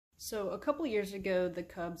So a couple years ago, the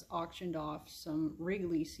Cubs auctioned off some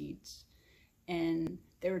Wrigley seats, and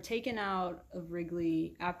they were taken out of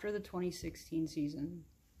Wrigley after the 2016 season.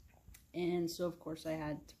 And so, of course, I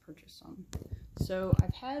had to purchase some. So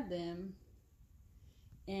I've had them,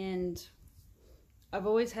 and I've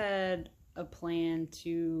always had a plan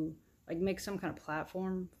to like make some kind of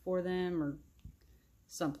platform for them or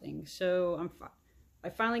something. So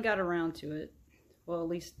I finally got around to it. Well, at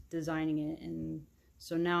least designing it, and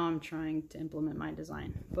so now I'm trying to implement my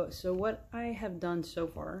design. So what I have done so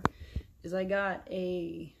far is I got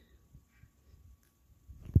a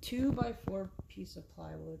 2x4 piece of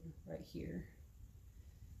plywood right here,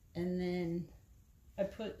 and then I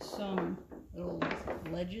put some little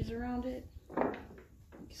ledges around it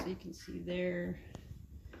so you can see there.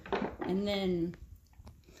 And then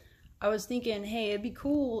I was thinking, hey, it'd be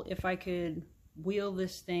cool if I could wheel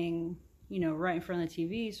this thing, you know, right in front of the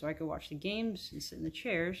TV so I could watch the games and sit in the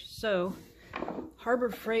chairs. So Harbor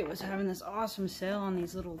Freight was having this awesome sale on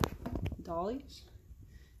these little dollies,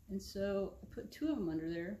 and so I put 2 of them under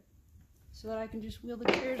there so that I can just wheel the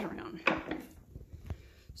chairs around.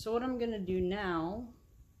 So what I'm gonna do now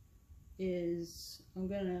is I'm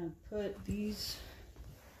gonna put these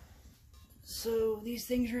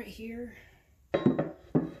things right here. I'm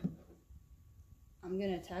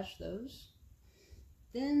gonna attach those.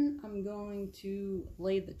 Then I'm going to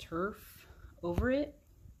lay the turf over it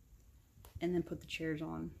and then put the chairs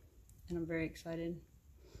on. And I'm very excited.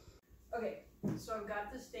 Okay, so I've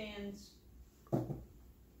got the stands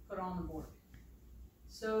put on the board.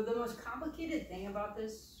 So the most complicated thing about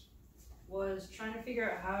this was trying to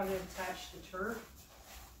figure out how to attach the turf.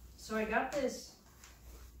 So I got this,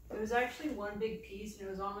 it was actually one big piece, and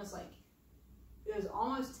it was almost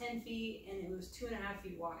 10 feet, and it was 2.5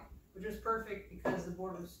 feet wide, which was perfect because the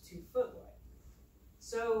board was 2 foot wide.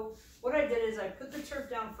 So what I did is I put the turf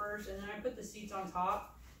down first, and then I put the seats on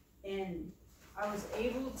top, and I was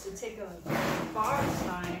able to take a box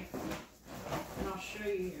knife, and I'll show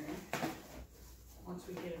you here once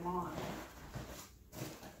we get them on.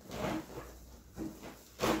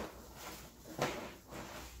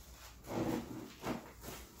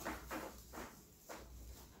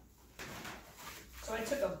 So I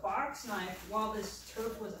took a box knife while this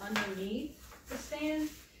turf was underneath the stand,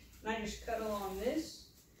 and I just cut along this,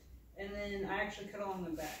 and then I actually cut along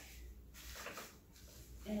the back.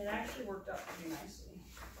 And it actually worked out pretty nicely.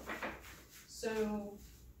 So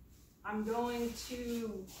I'm going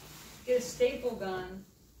to get a staple gun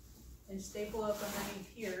and staple up underneath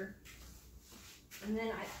here. And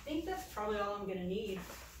then I think that's probably all I'm gonna need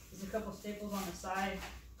is a couple staples on the side.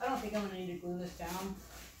 I don't think I'm gonna need to glue this down,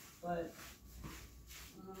 but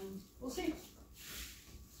we'll see.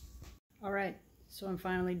 All right, so I'm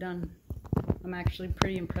finally done. I'm actually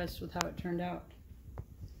pretty impressed with how it turned out.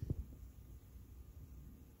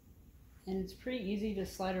 And it's pretty easy to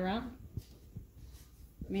slide around.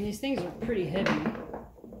 I mean, these things are pretty heavy.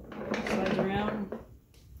 Slides around,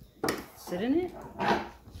 sit in it.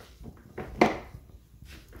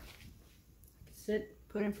 Sit,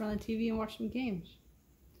 put it in front of the TV and watch some games.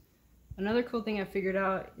 Another cool thing I figured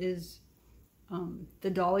out is the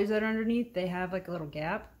dollies that are underneath, they have like a little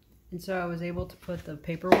gap. And so I was able to put the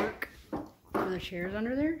paperwork for the chairs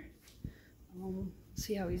under there. Let's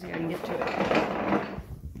see how easy I can get to it.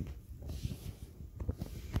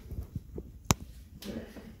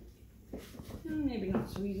 Maybe not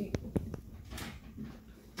so easy.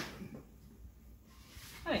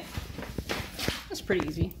 Hey, that's pretty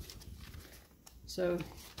easy. So,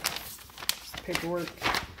 paperwork.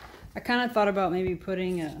 I kind of thought about maybe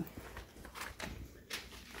putting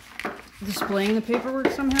displaying the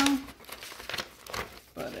paperwork somehow,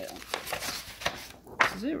 but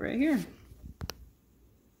this is it right here.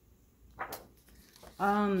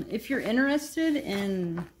 If you're interested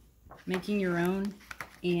in making your own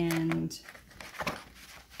and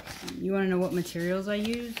you want to know what materials I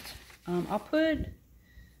used, I'll put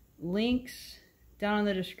links down in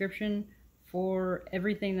the description for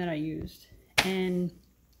everything that I used. And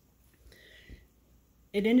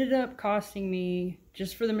it ended up costing me,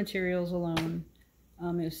 just for the materials alone, it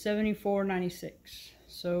was $74.96.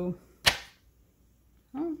 So,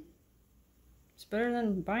 well, it's better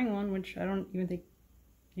than buying one, which I don't even think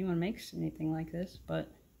anyone makes anything like this,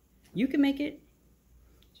 but you can make it.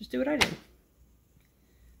 Just do what I did.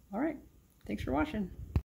 All right, thanks for watching.